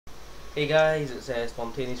Hey guys, it's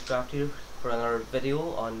Spontaneous Craft here for another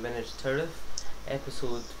video on Minish Tirith,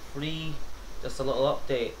 episode 3, just a little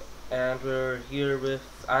update, and we're here with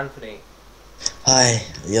Anthony. Hi,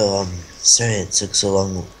 sorry it took so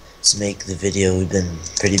long to make the video. We've been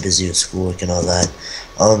pretty busy with schoolwork and all that.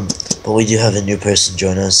 But we do have a new person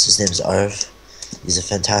join us. His name's Arv. He's a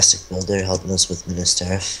fantastic builder, helping us with Minas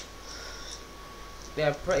Tirith.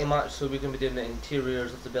 Yeah, pretty much, so we're going to be doing the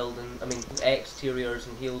interiors of the building, exteriors,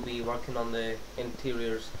 and he'll be working on the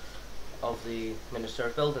interiors of the Minish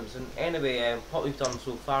Tirith buildings. And anyway, what we've done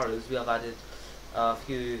so far is we have added a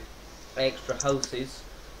few extra houses.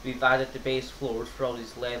 We've added the base floors for all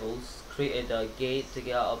these levels, created a gate to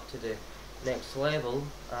get up to the next level,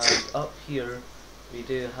 and up here we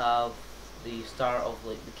do have the start of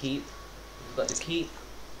like the keep. We've got the keep,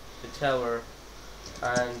 the tower,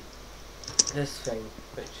 and this thing,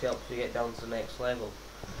 which helps you get down to the next level.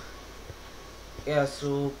 Yeah,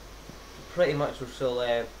 so pretty much we're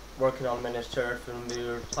still working on Minas Tirith, and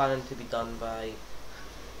we're planning to be done by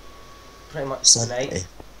pretty much tonight,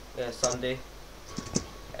 Sunday. Sunday.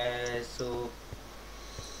 So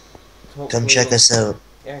Come hopefully check we'll, us out.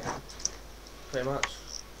 yeah, pretty much.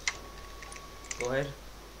 Go ahead.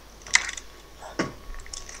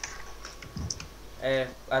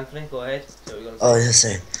 Anthony, go ahead. See what you're gonna Oh, say. yes,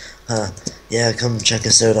 sir. Uh, yeah, come check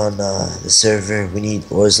us out on the server. We're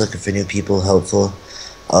always looking for new people, helpful.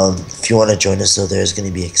 If you want to join us, though, there's going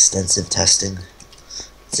to be extensive testing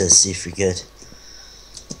to see if you're good.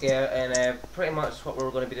 Yeah, and pretty much what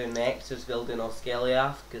we're going to be doing next is building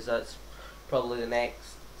Osgiliath, because that's probably the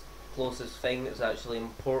next closest thing that's actually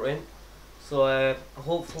important. So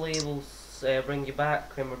hopefully we'll bring you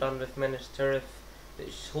back when we're done with Minas Tirith,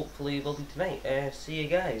 which hopefully will be tonight. See you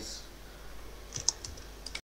guys.